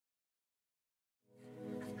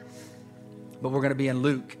But we're going to be in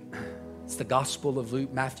Luke. It's the Gospel of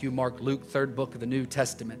Luke, Matthew, Mark, Luke, third book of the New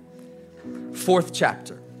Testament, fourth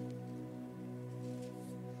chapter.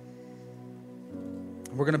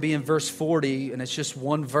 We're going to be in verse 40, and it's just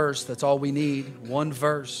one verse. That's all we need, one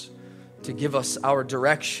verse to give us our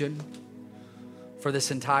direction for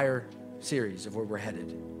this entire series of where we're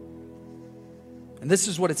headed. And this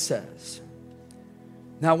is what it says.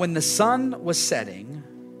 Now, when the sun was setting,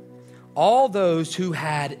 all those who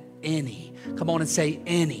had any, come on and say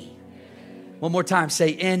any. One more time,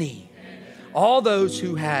 say any. All those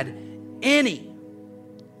who had any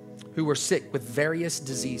who were sick with various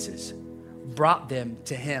diseases brought them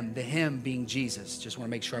to him, the him being Jesus. Just want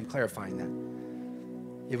to make sure I'm clarifying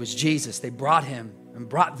that. It was Jesus. They brought him and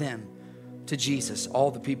brought them to Jesus,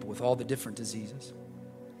 all the people with all the different diseases.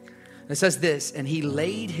 And it says this, and he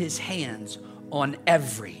laid his hands on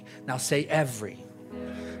every. Now say every.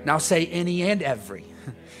 Now say any and every.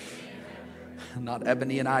 Not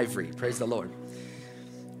ebony and ivory. Praise the Lord.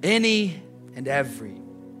 Any and every.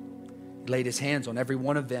 He laid his hands on every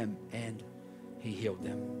one of them and he healed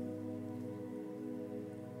them.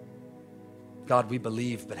 God, we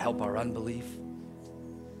believe, but help our unbelief.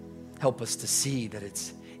 Help us to see that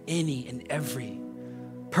it's any and every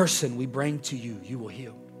person we bring to you, you will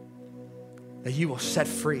heal. That you will set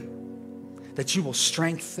free. That you will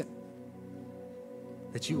strengthen.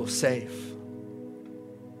 That you will save.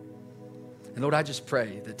 And Lord, I just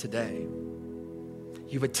pray that today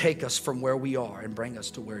you would take us from where we are and bring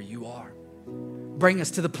us to where you are. Bring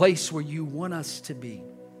us to the place where you want us to be.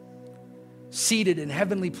 Seated in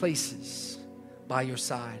heavenly places by your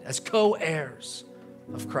side as co-heirs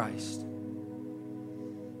of Christ.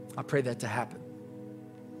 I pray that to happen.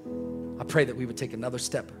 I pray that we would take another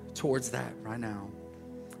step towards that right now.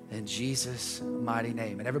 In Jesus' mighty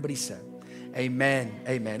name. And everybody said, amen,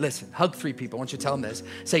 amen. Listen, hug three people. I want you to tell them this.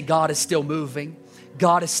 Say, God is still moving.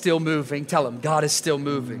 God is still moving. Tell them, God is still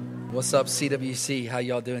moving. What's up, CWC? How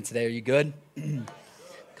y'all doing today? Are you good?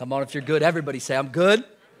 Come on, if you're good, everybody say, I'm good.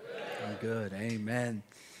 I'm good, amen.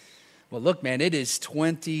 Well, look, man, it is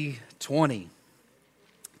 2020.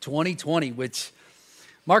 2020, which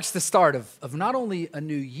marks the start of not only a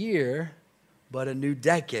new year, but a new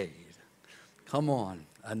decade. Come on,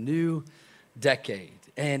 a new decade.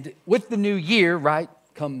 And with the new year, right,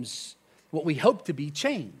 comes what we hope to be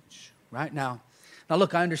change, right? Now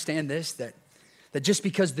look, I understand this, that just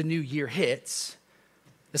because the new year hits,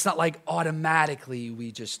 it's not like automatically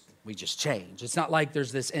we just change. It's not like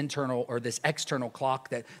there's this internal or this external clock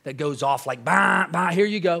that goes off like, bah, bah, here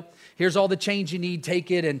you go. Here's all the change you need.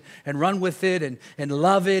 Take it and run with it and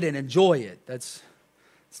love it and enjoy it. That's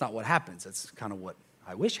not what happens. That's kind of what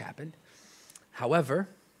I wish happened. However,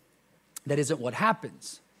 that isn't what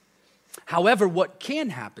happens. However, what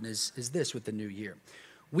can happen is this with the new year.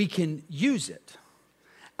 We can use it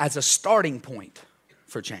as a starting point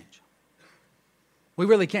for change. We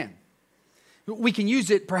really can. We can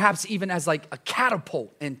use it perhaps even as like a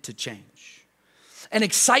catapult into change. An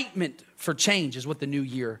excitement for change is what the new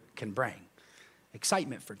year can bring.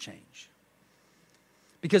 Excitement for change.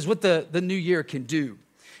 Because what the new year can do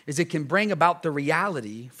is it can bring about the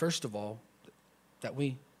reality, first of all, that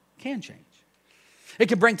we can change. It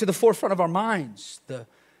can bring to the forefront of our minds the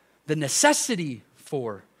necessity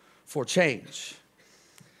for change.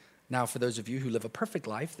 Now, for those of you who live a perfect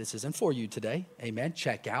life, this isn't for you today. Amen.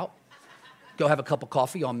 Check out. Go have a cup of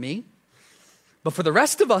coffee on me. But for the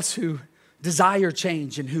rest of us who desire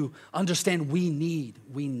change and who understand we need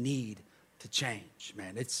to change,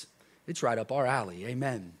 man, it's right up our alley.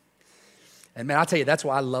 Amen. And man, I'll tell you, that's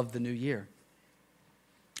why I love the new year.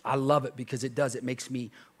 I love it because it makes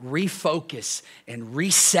me refocus and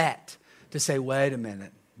reset to say, wait a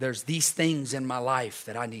minute, there's these things in my life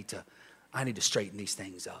that I need to straighten these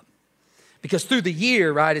things up. Because through the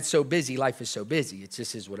year, right, it's so busy, life is so busy, it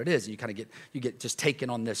just is what it is. You kind of get just taken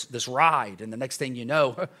on this ride, and the next thing you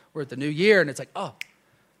know, we're at the new year, and it's like, oh,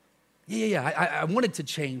 I wanted to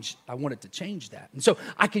change that. And so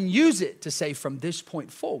I can use it to say from this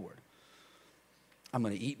point forward, I'm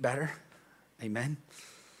going to eat better, amen.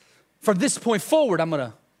 From this point forward, I'm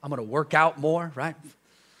going to work out more, right?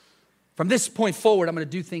 From this point forward, I'm going to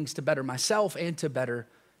do things to better myself and to better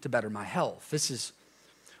my health. This is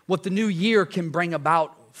what the new year can bring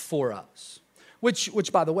about for us,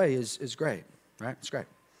 which by the way, is great, right? It's great.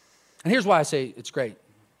 And here's why I say it's great.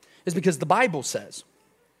 Is because the Bible says,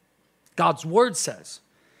 God's word says,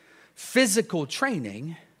 physical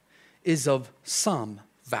training is of some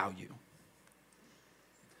value.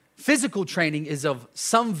 Physical training is of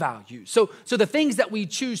some value. So the things that we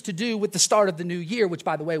choose to do with the start of the new year, which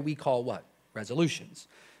by the way, we call what? Resolutions.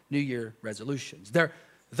 New Year resolutions.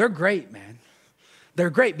 They're great, man. They're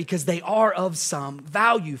great because they are of some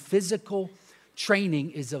value. Physical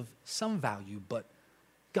training is of some value, but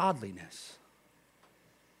godliness.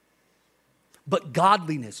 But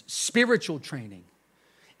godliness, spiritual training,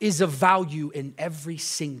 is of value in every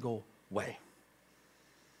single way.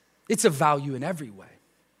 It's of value in every way.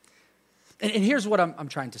 And here's what I'm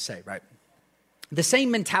trying to say, right? The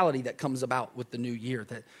same mentality that comes about with the new year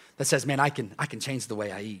that says, man, I can change the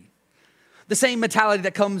way I eat. The same mentality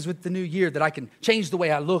that comes with the new year that I can change the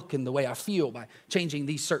way I look and the way I feel by changing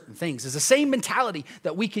these certain things is the same mentality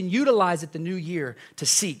that we can utilize at the new year to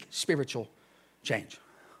seek spiritual change.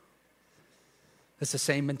 It's the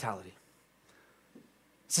same mentality.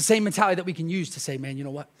 It's the same mentality that we can use to say, man, you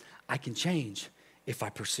know what? I can change if I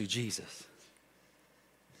pursue Jesus.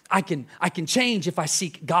 I can change if I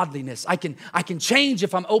seek godliness. I can change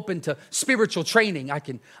if I'm open to spiritual training. I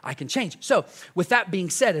can change. So with that being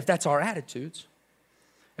said, if that's our attitudes,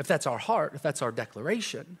 if that's our heart, if that's our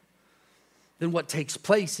declaration, then what takes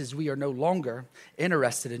place is we are no longer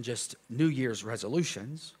interested in just New Year's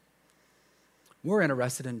resolutions. We're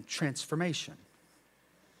interested in transformation.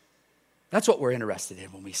 That's what we're interested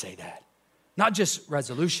in when we say that. Not just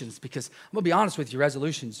resolutions, because I'm going to be honest with you,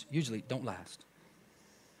 resolutions usually don't last.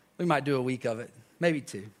 We might do a week of it, maybe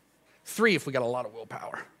 2, 3 if we got a lot of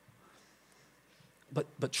willpower.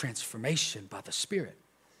 But transformation by the Spirit,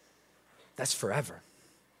 that's forever.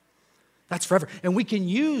 That's forever. And we can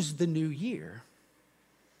use the new year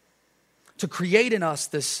to create in us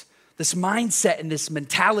this mindset and this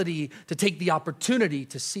mentality to take the opportunity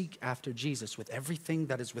to seek after Jesus with everything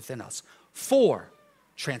that is within us for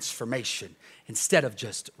transformation instead of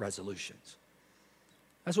just resolutions.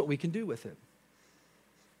 That's what we can do with it.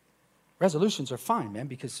 Resolutions are fine, man,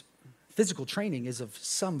 because physical training is of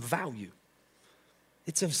some value.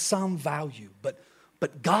 It's of some value,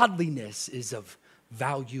 but godliness is of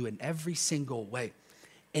value in every single way.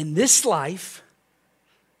 In this life,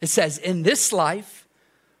 it says in this life,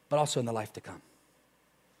 but also in the life to come.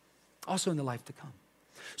 Also in the life to come.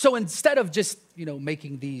 So instead of just,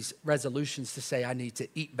 making these resolutions to say I need to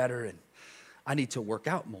eat better and I need to work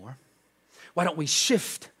out more, why don't we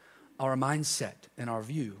shift our mindset and our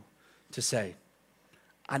view to say,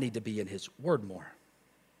 I need to be in his word more.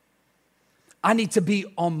 I need to be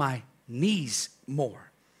on my knees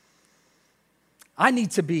more. I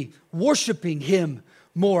need to be worshiping him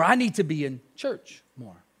more. I need to be in church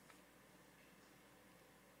more.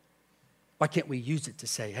 Why can't we use it to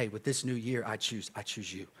say, hey, with this new year, I choose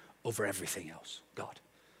you over everything else, God.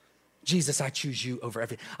 Jesus, I choose you over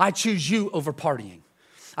everything. I choose you over partying.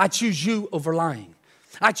 I choose you over lying.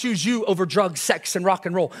 I choose you over drugs, sex, and rock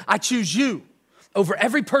and roll. I choose you over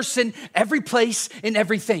every person, every place, and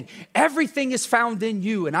everything. Everything is found in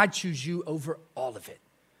you, and I choose you over all of it.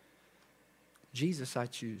 Jesus, I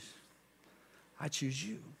choose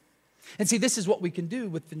you. And see, this is what we can do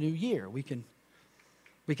with the new year. We can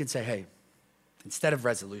say, hey, instead of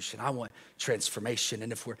resolution, I want transformation.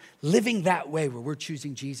 And if we're living that way where we're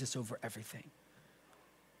choosing Jesus over everything,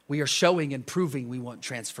 we are showing and proving we want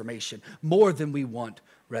transformation more than we want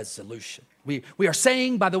resolution. We are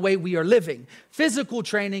saying by the way we are living, physical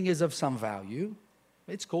training is of some value.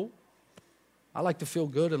 It's cool. I like to feel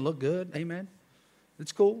good and look good. Amen.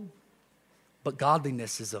 It's cool. But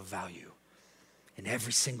godliness is of value in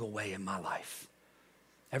every single way in my life.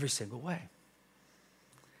 Every single way.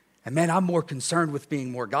 And man, I'm more concerned with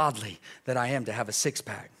being more godly than I am to have a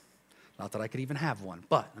six-pack. Not that I could even have one,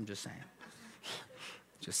 but I'm just saying.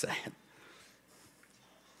 Just saying.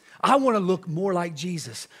 I want to look more like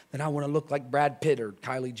Jesus than I want to look like Brad Pitt or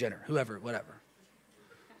Kylie Jenner, whoever, whatever.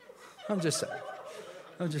 I'm just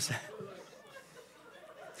saying.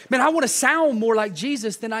 Man, I want to sound more like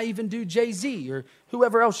Jesus than I even do Jay-Z or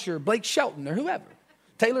whoever else you're, Blake Shelton or whoever.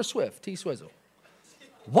 Taylor Swift, T-Swizzle.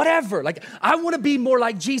 Whatever. Like, I want to be more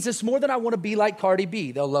like Jesus more than I want to be like Cardi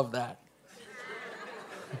B. They'll love that.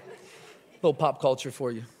 Little pop culture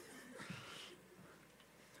for you.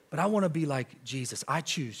 But I want to be like Jesus. I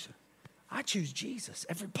choose Jesus.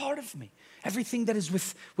 Every part of me. Everything that is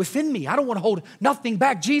within me. I don't want to hold nothing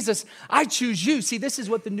back. Jesus, I choose you. See, this is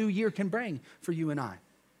what the new year can bring for you and I.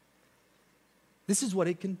 This is what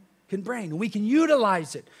it can bring. And we can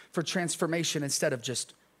utilize it for transformation instead of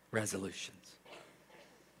just resolutions.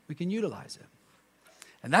 We can utilize it.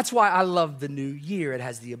 And that's why I love the new year. It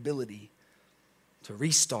has the ability to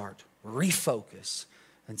restart, refocus,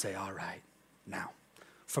 and say, all right, now,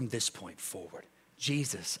 from this point forward,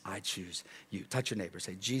 Jesus, I choose you. Touch your neighbor.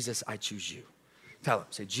 Say, Jesus, I choose you. Tell him.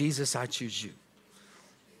 Say, Jesus, I choose you.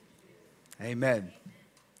 Amen.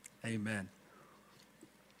 Amen.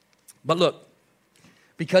 But look,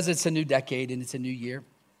 because it's a new decade and it's a new year,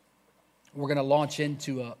 we're going to launch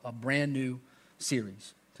into a brand new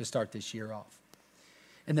series to start this year off.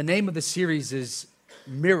 And the name of the series is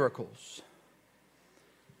Miracles.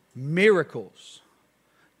 Miracles.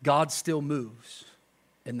 God still moves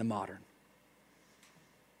in the modern.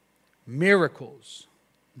 Miracles.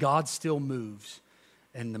 God still moves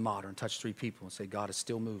in the modern. Touch 3 people and say, God is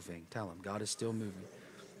still moving. Tell them, God is still moving.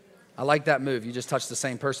 I like that move. You just touched the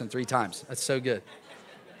same person 3 times. That's so good.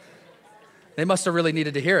 They must have really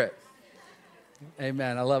needed to hear it.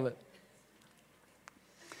 Amen. I love it.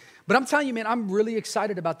 But I'm telling you, man, I'm really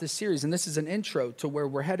excited about this series. And this is an intro to where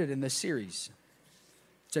we're headed in this series.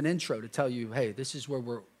 It's an intro to tell you, hey, this is where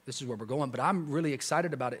we're going. But I'm really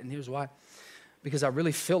excited about it. And here's why. Because I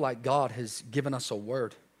really feel like God has given us a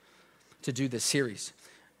word to do this series.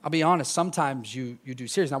 I'll be honest, sometimes you do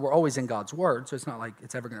series. Now, we're always in God's word, so it's not like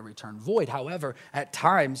it's ever going to return void. However, at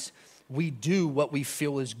times, we do what we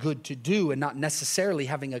feel is good to do and not necessarily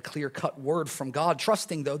having a clear-cut word from God,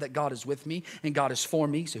 trusting, though, that God is with me and God is for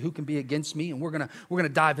me, so who can be against me? And we're gonna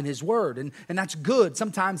dive in his word, and that's good.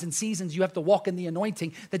 Sometimes in seasons, you have to walk in the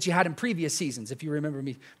anointing that you had in previous seasons, if you remember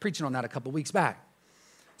me preaching on that a couple weeks back.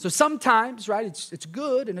 So sometimes, right, it's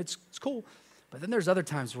good and it's cool, but then there's other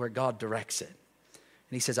times where God directs it.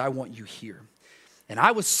 And he says, I want you here. And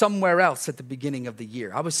I was somewhere else at the beginning of the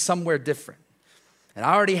year. I was somewhere different. And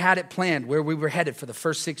I already had it planned where we were headed for the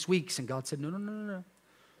first 6 weeks. And God said, no.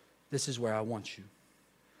 This is where I want you.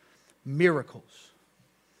 Miracles.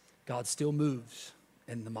 God still moves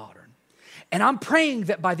in the modern. And I'm praying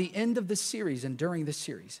that by the end of this series and during this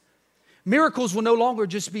series, miracles will no longer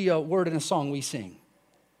just be a word in a song we sing.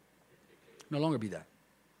 No longer be that.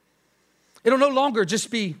 It'll no longer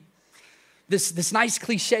just be this nice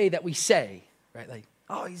cliche that we say, right? Like,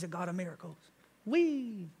 oh, he's a God of miracles.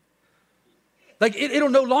 Like, it'll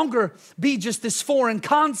no longer be just this foreign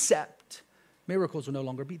concept. Miracles will no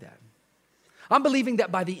longer be that. I'm believing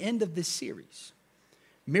that by the end of this series,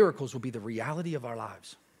 miracles will be the reality of our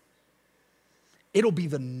lives. It'll be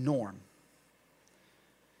the norm.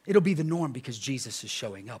 It'll be the norm because Jesus is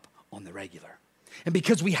showing up on the regular. And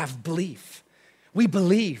because we have belief. We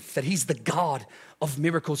believe that he's the God of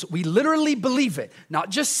miracles. We literally believe it, not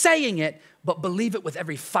just saying it, but believe it with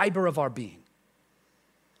every fiber of our being.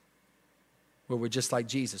 Where we're just like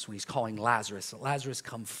Jesus when he's calling Lazarus, Lazarus,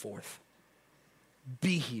 come forth.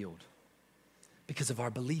 Be healed because of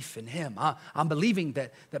our belief in him. I'm believing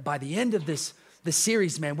that by the end of this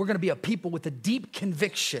series, man, we're going to be a people with a deep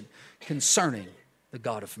conviction concerning the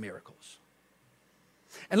God of miracles.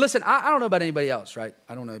 And listen, I don't know about anybody else, right?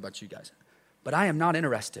 I don't know about you guys. But I am not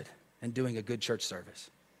interested in doing a good church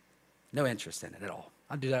service. No interest in it at all.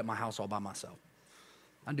 I do that at my house all by myself.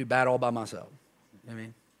 I do bad all by myself. You know what I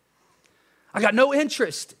mean? I got no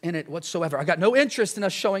interest in it whatsoever. I got no interest in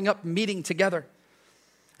us showing up and meeting together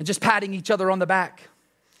and just patting each other on the back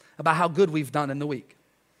about how good we've done in the week.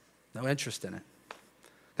 No interest in it.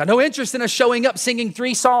 Got no interest in us showing up singing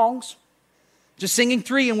 3 songs, just singing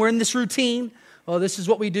 3, and we're in this routine. Oh, this is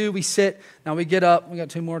what we do. We sit. Now we get up. We got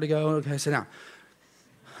 2 more to go. Okay, sit down.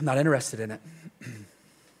 I'm not interested in it.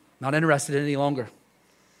 Not interested in it any longer.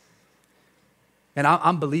 And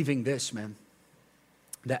I'm believing this, man,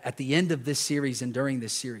 that at the end of this series and during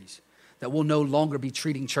this series, that we'll no longer be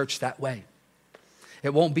treating church that way.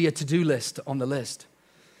 It won't be a to-do list on the list.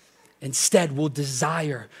 Instead, we'll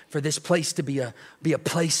desire for this place to be a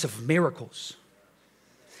place of miracles.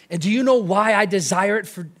 And do you know why I desire it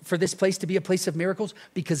for this place to be a place of miracles?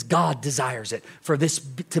 Because God desires it for this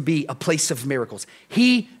to be a place of miracles.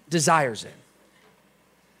 He desires it.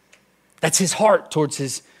 That's his heart towards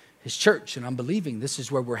his church. And I'm believing this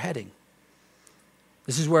is where we're heading.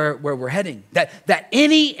 This is where we're heading. That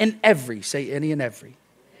any and every, say any and every.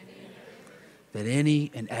 That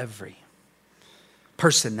any and every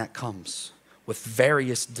person that comes with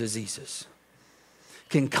various diseases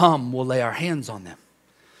can come, we'll lay our hands on them.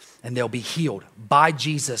 And they'll be healed by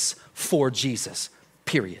Jesus, for Jesus,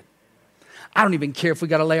 period. I don't even care if we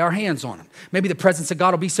got to lay our hands on them. Maybe the presence of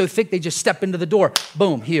God will be so thick they just step into the door.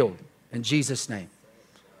 Boom, healed in Jesus' name.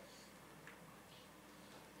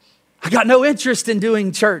 I got no interest in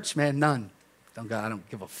doing church, man, none. I don't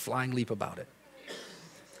give a flying leap about it.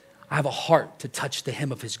 I have a heart to touch the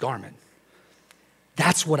hem of his garment.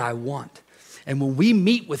 That's what I want. And when we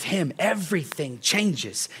meet with him, everything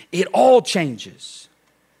changes. It all changes.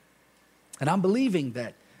 And I'm believing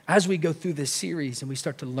that as we go through this series and we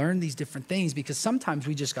start to learn these different things, because sometimes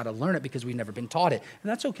we just got to learn it because we've never been taught it. And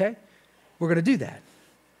that's okay. We're going to do that.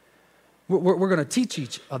 We're going to teach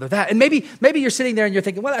each other that. And maybe you're sitting there and you're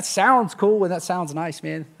thinking, well, that sounds cool and that sounds nice,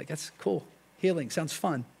 man. Like, that's cool. Healing sounds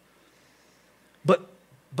fun.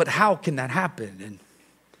 But how can that happen? And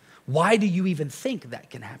Why do you even think that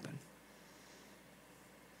can happen?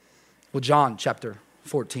 Well, John chapter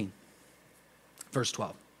 14, verse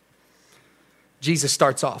 12. Jesus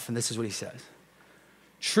starts off, and this is what he says.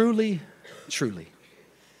 Truly, truly.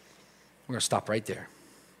 We're going to stop right there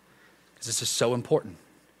because this is so important.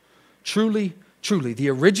 Truly, truly. The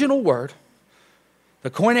original word, the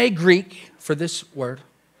Koine Greek for this word,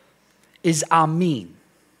 is amin.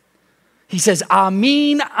 He says,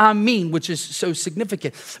 amin, amin, which is so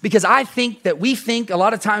significant because I think that we think a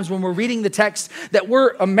lot of times when we're reading the text that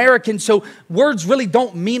we're American, so words really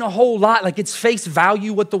don't mean a whole lot, like it's face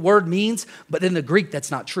value what the word means, but in the Greek, that's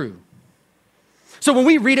not true. So when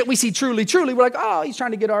we read it, we see truly, truly, we're like, oh, he's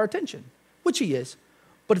trying to get our attention, which he is,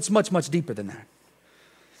 but it's much, much deeper than that.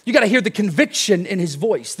 You got to hear the conviction in his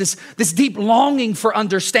voice, this deep longing for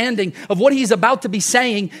understanding of what he's about to be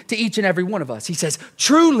saying to each and every one of us. He says,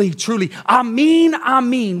 truly, truly, amin,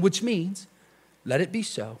 amin, which means, let it be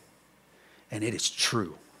so, and it is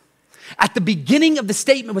true. At the beginning of the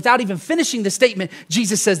statement, without even finishing the statement,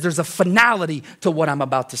 Jesus says there's a finality to what I'm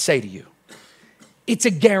about to say to you. It's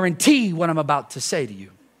a guarantee what I'm about to say to you.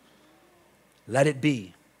 Let it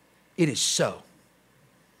be. It is so.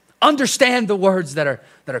 Understand the words that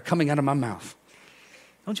are coming out of my mouth.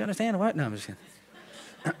 Don't you understand what? No, I'm just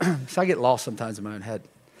kidding. So I get lost sometimes in my own head.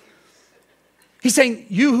 He's saying,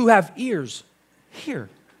 you who have ears, hear.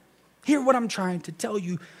 Hear what I'm trying to tell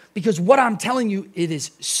you, because what I'm telling you, it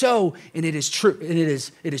is so and it is true. And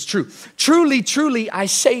it is true. Truly, truly, I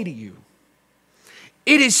say to you,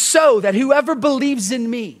 it is so that whoever believes in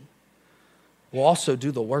me will also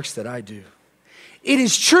do the works that I do. It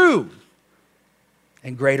is true.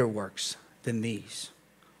 And greater works than these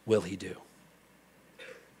will he do.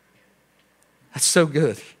 That's so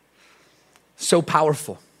good. So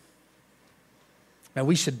powerful. Man,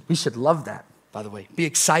 we should love that, by the way. Be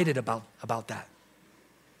excited about that.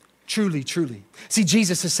 Truly, truly. See,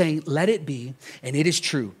 Jesus is saying, let it be, and it is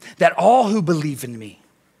true, that all who believe in me,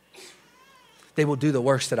 they will do the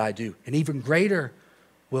works that I do. And even greater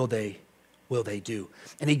will they do.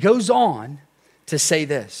 And he goes on to say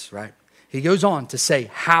this, right? He goes on to say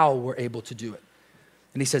how we're able to do it.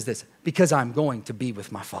 And he says this, because I'm going to be with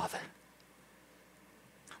my Father.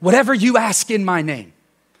 Whatever you ask in my name,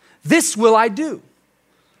 this will I do,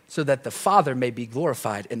 so that the Father may be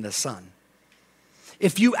glorified in the Son.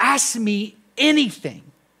 If you ask me anything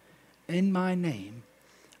in my name,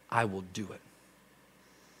 I will do it.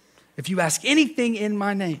 If you ask anything in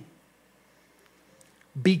my name,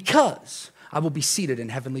 because I will be seated in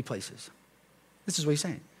heavenly places. This is what he's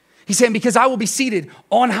saying. He's saying, because I will be seated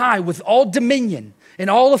on high with all dominion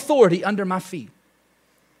and all authority under my feet.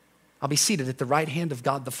 I'll be seated at the right hand of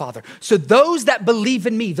God the Father. So those that believe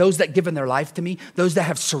in me, those that given their life to me, those that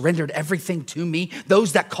have surrendered everything to me,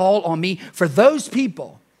 those that call on me, for those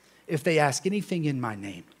people, if they ask anything in my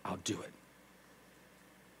name, I'll do it.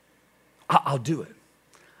 I'll do it.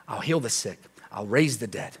 I'll heal the sick. I'll raise the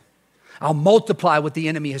dead. I'll multiply what the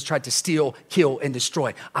enemy has tried to steal, kill, and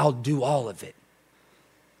destroy. I'll do all of it.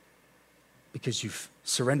 Because you've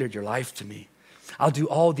surrendered your life to me. I'll do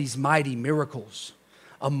all these mighty miracles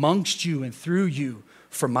amongst you and through you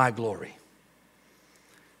for my glory,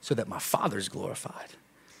 so that my Father's glorified.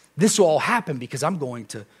 This will all happen because I'm going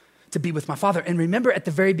to be with my Father. And remember at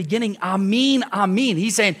the very beginning, amin, amin.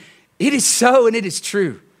 He's saying, it is so and it is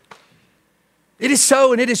true. It is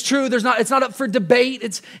so and it is true. It's not up for debate.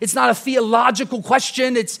 It's not a theological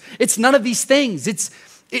question. It's none of these things. It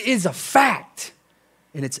is a fact,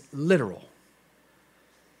 and it's literal.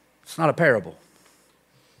 It's not a parable.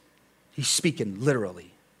 He's speaking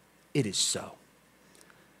literally. It is so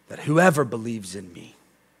that whoever believes in me,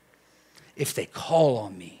 if they call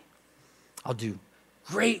on me, I'll do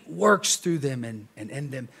great works through them and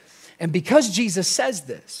in them. And because Jesus says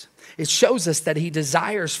this, it shows us that he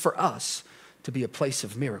desires for us to be a place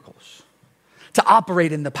of miracles, to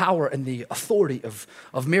operate in the power and the authority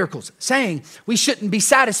of miracles, saying we shouldn't be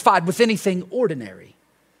satisfied with anything ordinary.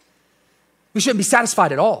 We shouldn't be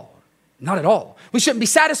satisfied at all. Not at all. We shouldn't be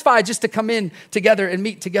satisfied just to come in together and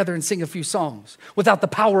meet together and sing a few songs without the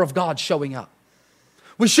power of God showing up.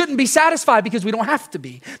 We shouldn't be satisfied because we don't have to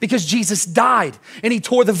be, because Jesus died and he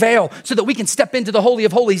tore the veil so that we can step into the Holy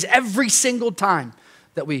of Holies every single time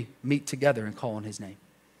that we meet together and call on his name.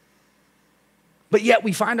 But yet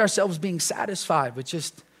we find ourselves being satisfied with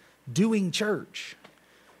just doing church.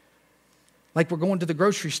 Like we're going to the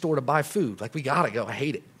grocery store to buy food. Like we gotta go. I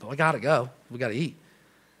hate it, but we gotta go. We gotta eat.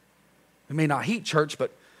 We may not hate church, but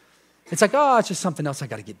it's like, oh, it's just something else I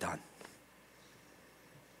got to get done.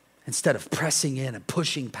 Instead of pressing in and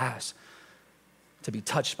pushing past to be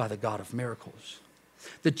touched by the God of miracles.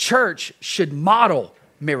 The church should model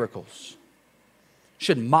miracles.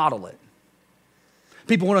 Should model it.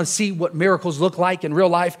 People want to see what miracles look like in real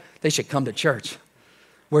life. They should come to church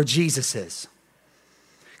where Jesus is.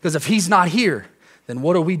 Because if he's not here, then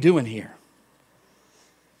what are we doing here?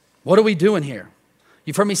 What are we doing here?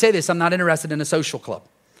 You've heard me say this. I'm not interested in a social club.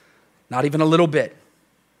 Not even a little bit.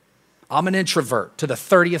 I'm an introvert to the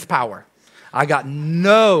 30th power. I got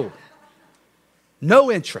no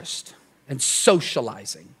interest in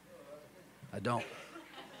socializing. I don't.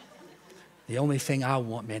 The only thing I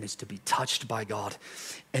want, man, is to be touched by God.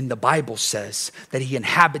 And the Bible says that he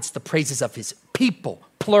inhabits the praises of his people,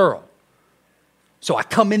 plural. So I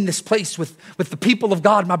come in this place with the people of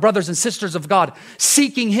God, my brothers and sisters of God,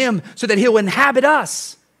 seeking him so that he'll inhabit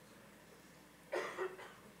us.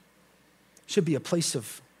 Should be a place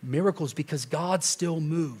of miracles because God still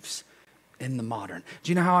moves in the modern.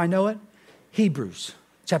 Do you know how I know it? Hebrews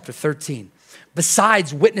chapter 13.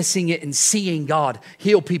 Besides witnessing it and seeing God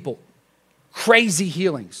heal people, crazy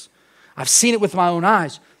healings. I've seen it with my own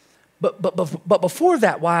eyes. But before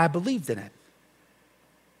that, why I believed in it.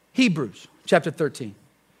 Hebrews chapter 13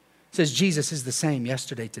 says Jesus is the same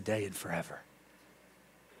yesterday, today, and forever.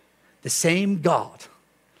 The same God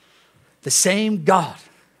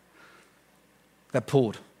that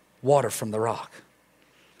pulled water from the rock.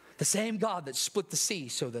 The same God that split the sea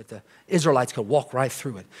so that the Israelites could walk right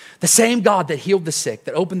through it. The same God that healed the sick,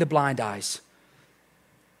 that opened the blind eyes,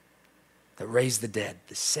 that raised the dead.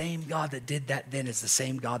 The same God that did that then is the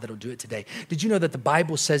same God that will do it today. Did you know that the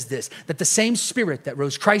Bible says this? That the same Spirit that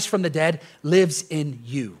rose Christ from the dead lives in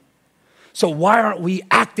you. So why aren't we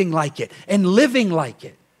acting like it and living like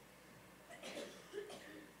it?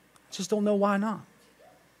 I just don't know why not.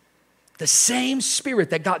 The same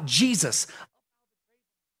Spirit that got Jesus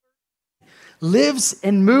lives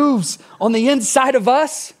and moves on the inside of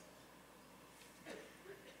us,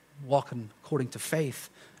 walking according to faith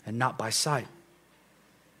and not by sight.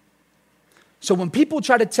 So when people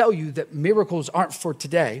try to tell you that miracles aren't for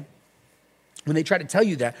today, when they try to tell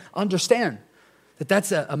you that, understand that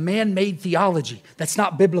that's a man-made theology. That's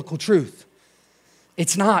not biblical truth.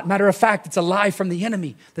 It's not. Matter of fact, it's a lie from the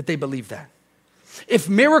enemy that they believe that. If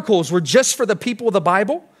miracles were just for the people of the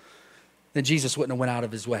Bible, then Jesus wouldn't have went out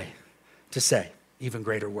of his way to say, even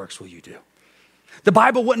greater works will you do. The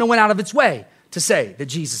Bible wouldn't have went out of its way to say that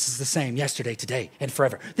Jesus is the same yesterday, today, and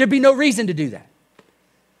forever. There'd be no reason to do that.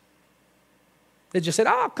 They just said,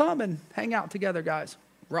 "Oh, come and hang out together, guys.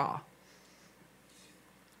 Raw.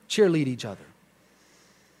 Cheerlead each other."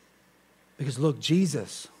 Because look,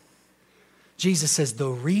 Jesus says the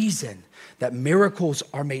reason that miracles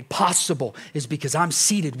are made possible is because I'm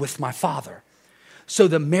seated with my Father. So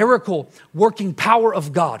the miracle working power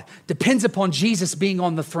of God depends upon Jesus being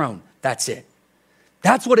on the throne. That's it.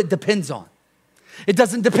 That's what it depends on. It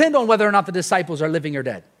doesn't depend on whether or not the disciples are living or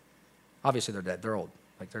dead. Obviously they're dead. They're old.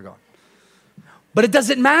 Like they're gone. But it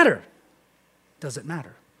doesn't matter. It doesn't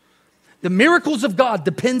matter. The miracles of God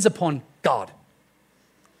depends upon God.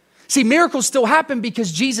 See, miracles still happen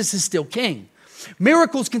because Jesus is still king.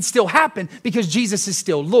 Miracles can still happen because Jesus is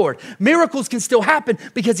still Lord. Miracles can still happen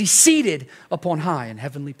because he's seated upon high in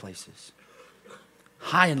heavenly places.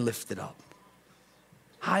 High and lifted up.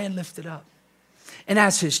 High and lifted up. And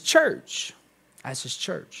as his church,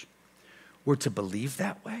 we're to believe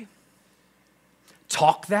that way,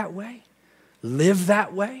 talk that way, live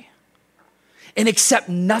that way, and accept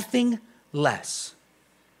nothing less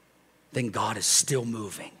than God is still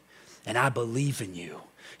moving. And I believe in you.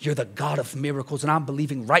 You're the God of miracles, and I'm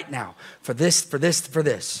believing right now for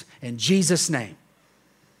this. In Jesus' name.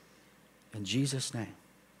 In Jesus' name.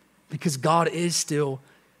 Because God is still,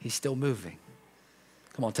 he's still moving.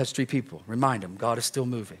 Come on, touch 3 people. Remind them, God is still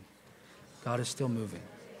moving. God is still moving.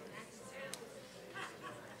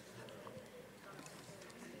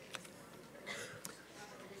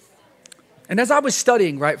 And as I was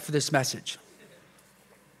studying, right, for this message,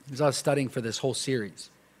 as I was studying for this whole series,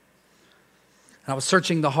 and I was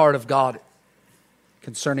searching the heart of God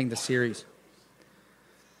concerning the series,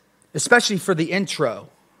 especially for the intro,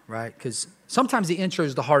 right? Because sometimes the intro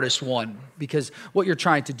is the hardest one because what you're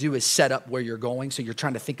trying to do is set up where you're going. So you're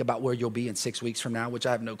trying to think about where you'll be in 6 weeks from now, which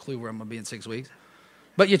I have no clue where I'm going to be in 6 weeks.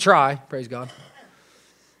 But you try, praise God.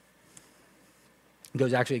 It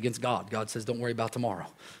goes actually against God. God says, don't worry about tomorrow.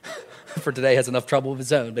 For today has enough trouble of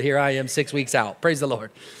its own. But here I am 6 weeks out. Praise the Lord.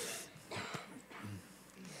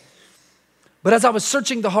 But as I was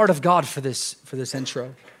searching the heart of God for this intro,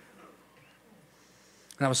 and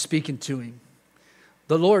I was speaking to him,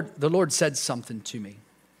 the Lord said something to me,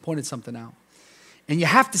 pointed something out. And you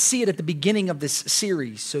have to see it at the beginning of this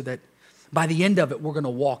series so that by the end of it, we're going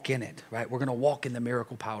to walk in it, right? We're going to walk in the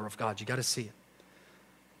miracle power of God. You got to see it.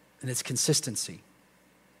 and it's consistency.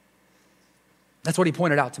 That's what he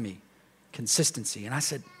pointed out to me, consistency. And I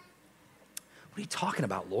said, what are you talking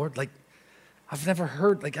about, Lord? Like, I've never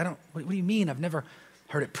heard, like, what do you mean? I've never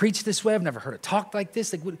heard it preached this way. I've never heard it talked like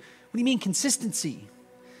this. Like, what do you mean consistency?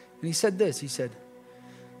 And he said this, he said,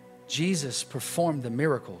 Jesus performed the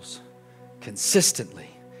miracles consistently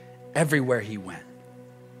everywhere he went.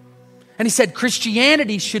 And he said,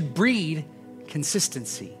 Christianity should breed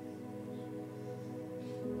consistency.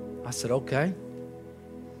 I said, okay.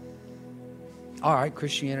 All right,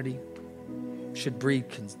 Christianity should breed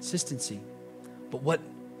consistency. But what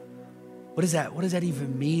is that? What does that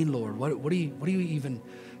even mean, Lord? What are you even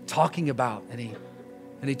talking about?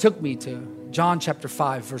 And he took me to John chapter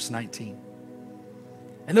 5, verse 19.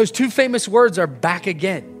 And those two famous words are back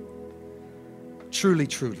again. Truly,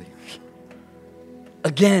 truly.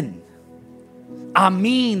 Again.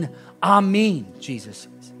 Amen, amen, Jesus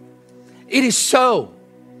says. It is so.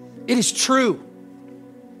 It is true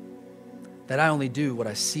that I only do what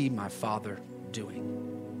I see my Father doing.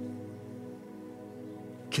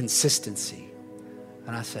 Consistency.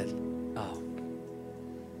 And I said, oh,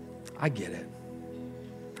 I get it.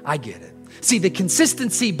 I get it. See, the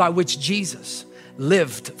consistency by which Jesus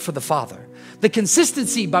lived for the Father, the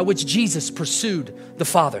consistency by which Jesus pursued the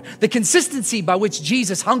Father, the consistency by which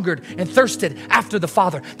Jesus hungered and thirsted after the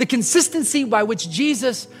Father, the consistency by which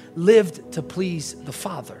Jesus lived to please the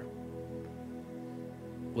Father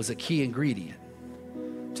was a key ingredient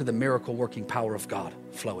to the miracle working power of God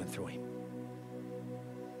flowing through him.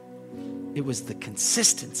 It was the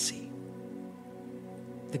consistency.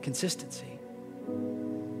 The consistency.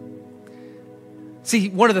 See,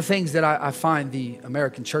 one of the things that I find the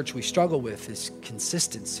American church we struggle with is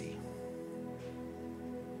consistency.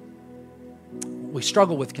 We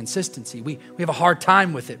struggle with consistency. We have a hard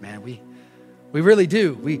time with it, man. We really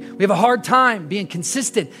do. We have a hard time being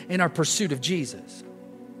consistent in our pursuit of Jesus.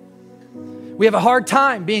 We have a hard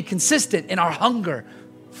time being consistent in our hunger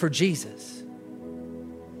for Jesus.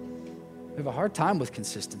 We have a hard time with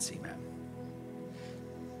consistency, man.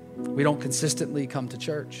 We don't consistently come to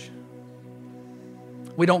church.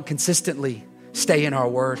 We don't consistently stay in our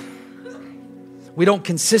word. We don't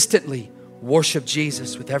consistently worship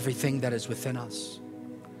Jesus with everything that is within us.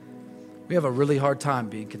 We have a really hard time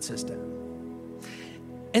being consistent.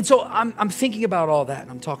 And so I'm thinking about all that,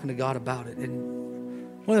 and I'm talking to God about it.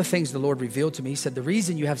 And one of the things the Lord revealed to me, he said, the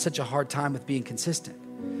reason you have such a hard time with being consistent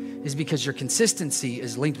is because your consistency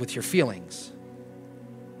is linked with your feelings.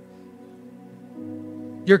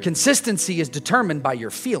 Your consistency is determined by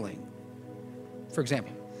your feeling. For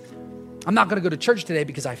example, I'm not going to go to church today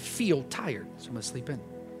because I feel tired, so I'm going to sleep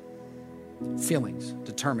in. Feelings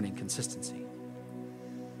determining consistency.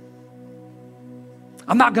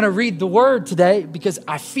 I'm not going to read the word today because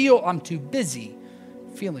I feel I'm too busy.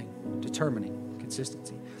 Feeling determining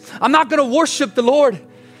consistency. I'm not going to worship the Lord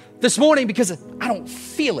this morning because I don't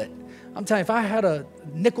feel it. I'm telling you, if I had a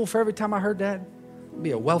nickel for every time I heard that, I'd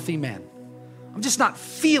be a wealthy man. I'm just not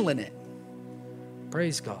feeling it.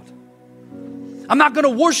 Praise God. I'm not going to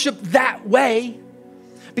worship that way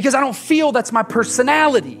because I don't feel that's my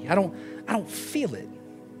personality. I don't feel it.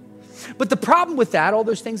 But the problem with that, all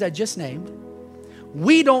those things I just named,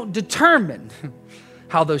 we don't determine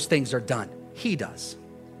how those things are done. He does.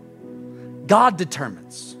 God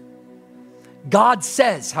determines. God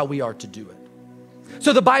says how we are to do it.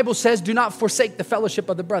 So the Bible says, do not forsake the fellowship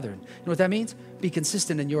of the brethren. You know what that means? Be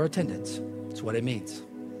consistent in your attendance. That's what it means.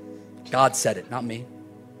 God said it, not me.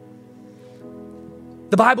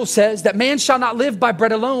 The Bible says that man shall not live by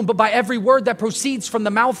bread alone, but by every word that proceeds from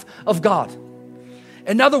the mouth of God.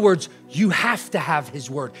 In other words, you have to have his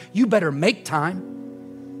word. You better make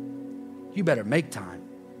time. You better make time.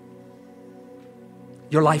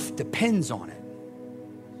 Your life depends on it.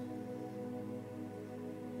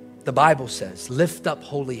 The Bible says, lift up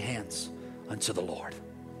holy hands unto the Lord.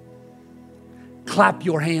 Clap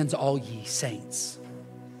your hands, all ye saints.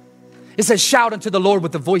 It says, shout unto the Lord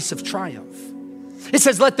with the voice of triumph. It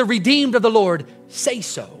says, let the redeemed of the Lord say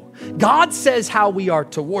so. God says how we are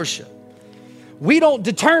to worship. We don't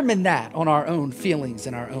determine that on our own feelings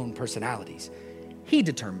and our own personalities. He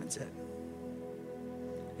determines it.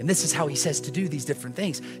 And this is how he says to do these different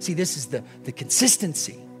things. See, this is the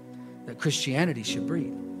consistency that Christianity should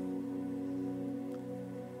breed.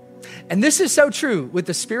 And this is so true with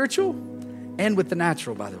the spiritual and with the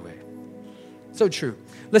natural, by the way. So true.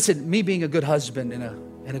 Listen, me being a good husband and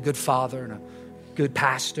a good father and a good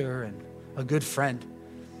pastor and a good friend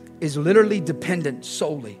is literally dependent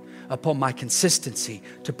solely upon my consistency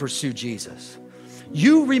to pursue Jesus.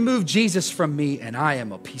 You remove Jesus from me and I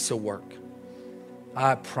am a piece of work.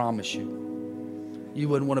 I promise you. you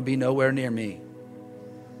wouldn't want to be nowhere near me.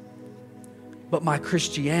 But my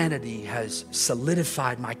Christianity has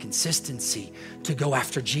solidified my consistency to go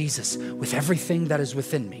after Jesus with everything that is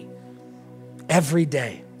within me. Every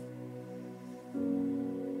day.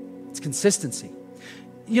 It's consistency.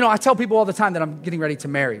 You know, I tell people all the time that I'm getting ready to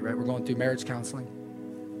marry, right? We're going through marriage counseling.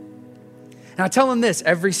 And I tell them this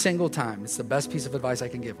every single time. It's the best piece of advice I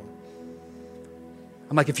can give them.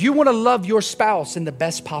 I'm like, if you want to love your spouse in the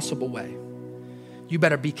best possible way, you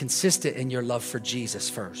better be consistent in your love for Jesus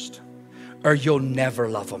first, or you'll never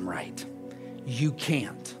love them right. You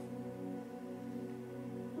can't.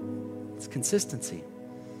 It's consistency.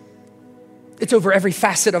 It's over every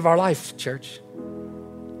facet of our life, church.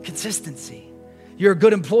 Consistency. You're a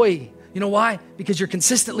good employee. You know why? Because you're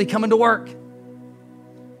consistently coming to work.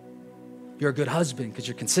 You're a good husband because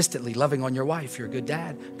you're consistently loving on your wife. You're a good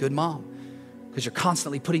dad, good mom, because you're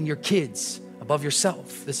constantly putting your kids above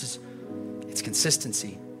yourself. It's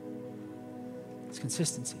consistency. It's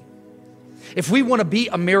consistency. If we want to be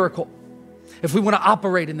a miracle, if we want to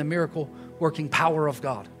operate in the miracle working power of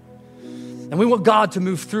God, and we want God to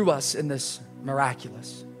move through us in this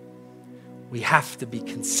miraculous, we have to be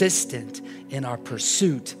consistent in our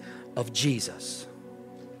pursuit of Jesus.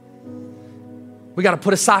 We got to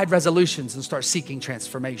put aside resolutions and start seeking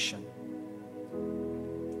transformation.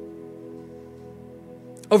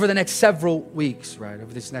 Over the next several weeks,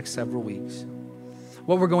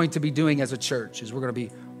 what we're going to be doing as a church is we're going to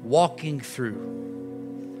be walking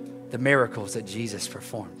through the miracles that Jesus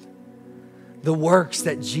performed, the works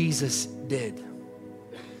that Jesus did,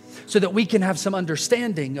 so that we can have some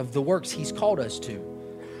understanding of the works he's called us to.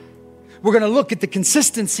 We're going to look at the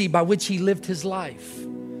consistency by which he lived his life.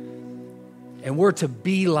 And we're to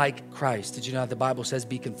be like Christ. Did you know the Bible says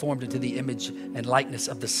be conformed into the image and likeness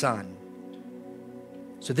of the Son?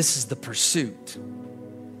 So this is the pursuit,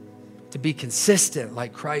 to be consistent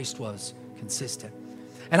like Christ was consistent.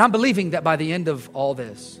 And I'm believing that by the end of all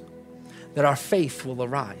this, that our faith will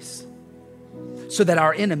arise so that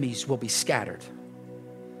our enemies will be scattered.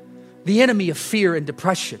 The enemy of fear and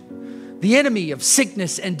depression, the enemy of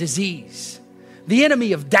sickness and disease, the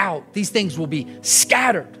enemy of doubt, these things will be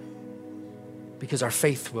scattered because our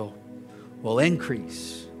faith will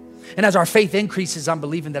increase. And as our faith increases, I'm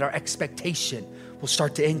believing that our expectation will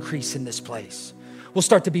start to increase in this place. We'll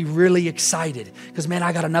start to be really excited because, man,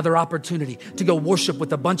 I got another opportunity to go worship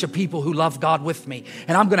with a bunch of people who love God with me.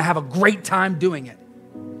 And I'm going to have a great time doing it.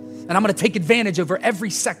 And I'm going to take advantage over every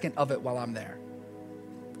second of it while I'm there.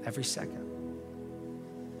 Every second.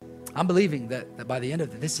 I'm believing that by the end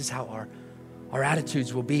of it, this is how our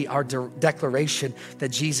attitudes will be. Our declaration that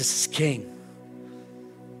Jesus is King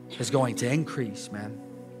is going to increase, man.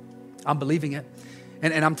 I'm believing it.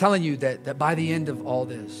 And I'm telling you that by the end of all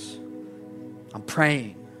this, I'm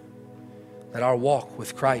praying that our walk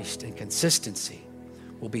with Christ and consistency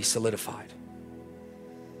will be solidified.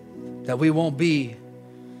 That we won't be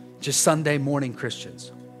just Sunday morning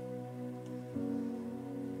Christians.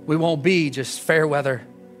 We won't be just fair weather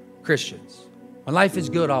Christians. When life is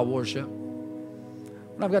good, I'll worship.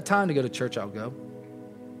 When I've got time to go to church, I'll go.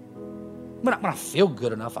 When I feel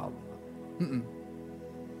good enough, I'll.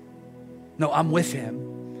 No, I'm with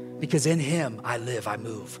him because in him I live, I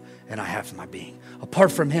move, and I have my being.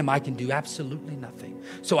 Apart from him, I can do absolutely nothing.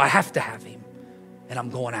 So I have to have him, and I'm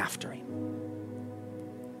going after him.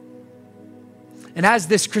 And as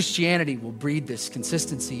this Christianity will breed this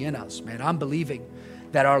consistency in us, man, I'm believing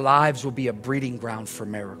that our lives will be a breeding ground for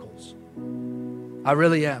miracles. I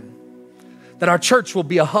really am. That our church will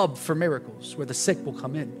be a hub for miracles where the sick will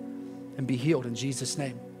come in and be healed in Jesus'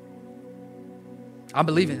 name. I'm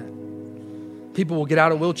believing it. People will get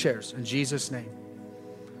out of wheelchairs in Jesus' name.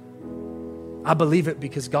 I believe it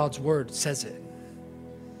because God's word says it.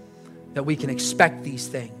 That we can expect these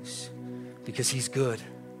things because he's good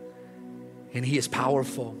and he is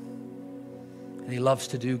powerful and he loves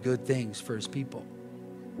to do good things for his people.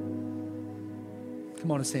 Come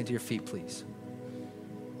on and stand to your feet, please.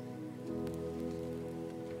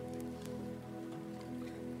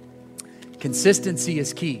 Consistency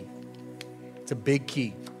is key. It's a big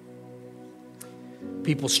key.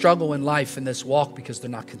 People struggle in life in this walk because they're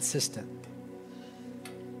not consistent.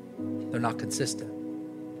 They're not consistent.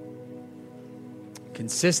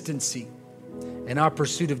 Consistency in our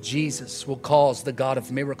pursuit of Jesus will cause the God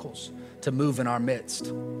of miracles to move in our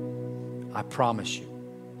midst. I promise you.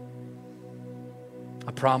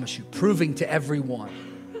 I promise you. Proving to everyone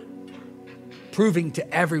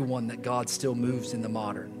that God still moves in the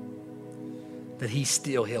modern. That he's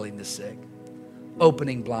still healing the sick.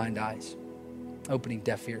 Opening blind eyes. Opening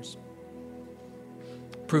deaf ears.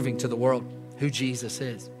 Proving to the world who Jesus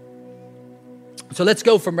is. So let's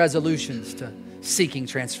go from resolutions to seeking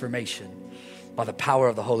transformation by the power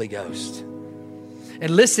of the Holy Ghost. And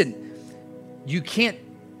listen, you can't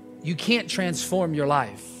transform your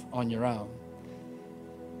life on your own.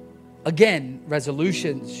 Again,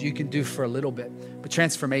 resolutions you can do for a little bit, but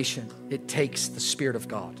transformation, it takes the Spirit of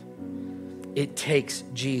God. It takes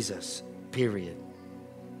Jesus, period.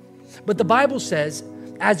 But the Bible says,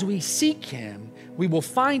 as we seek him, we will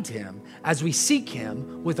find him as we seek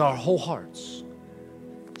him with our whole hearts.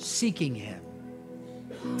 Seeking him.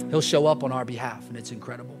 He'll show up on our behalf, and it's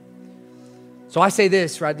incredible. So I say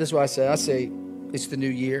this, right? This is what I say. I say, it's the new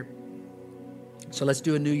year. So let's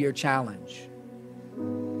do a New Year challenge.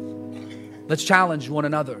 Let's challenge one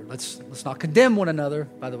another. Let's not condemn one another,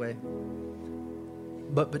 by the way,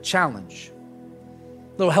 but challenge.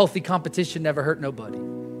 A little healthy competition never hurt nobody.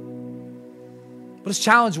 But let's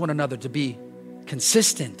challenge one another to be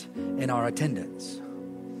consistent in our attendance.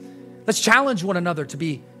 Let's challenge one another to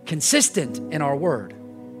be consistent in our word.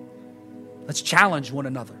 Let's challenge one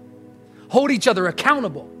another. Hold each other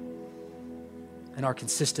accountable in our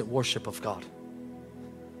consistent worship of God.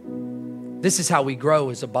 This is how we grow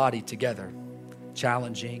as a body together,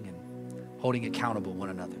 challenging and holding accountable one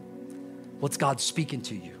another. What's God speaking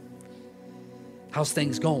to you? How's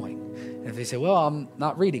things going? And if they say, well, I'm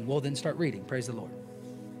not reading, well, then start reading. Praise the Lord.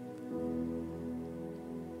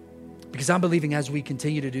 Because I'm believing as we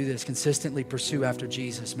continue to do this, consistently pursue after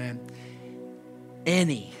Jesus, man,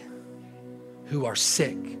 any who are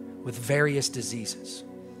sick with various diseases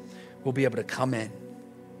will be able to come in.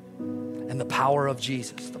 And the power of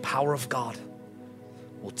Jesus, the power of God,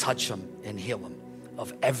 will touch them and heal them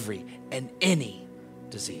of every and any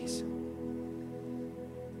disease.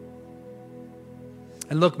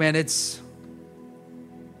 And look, man, it's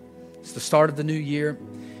the start of the new year.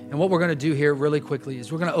 And what we're going to do here really quickly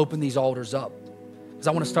is we're going to open these altars up. Because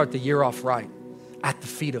I want to start the year off right at the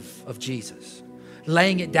feet of Jesus.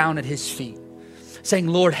 Laying it down at his feet. Saying,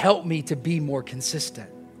 Lord, help me to be more consistent.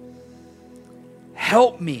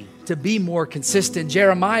 Help me to be more consistent.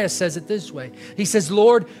 Jeremiah says it this way. He says,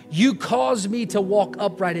 Lord, you cause me to walk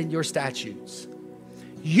upright in your statutes.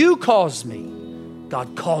 You cause me.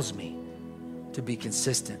 God calls me to be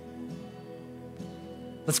consistent.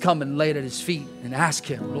 Let's come and lay it at his feet and ask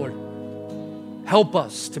him, Lord, help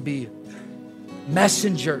us to be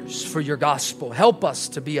messengers for your gospel. Help us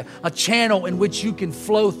to be a channel in which you can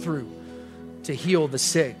flow through to heal the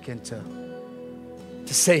sick and to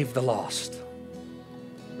save the lost.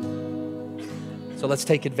 So let's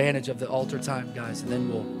take advantage of the altar time, guys, and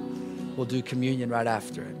then we'll do communion right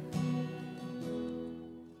after it.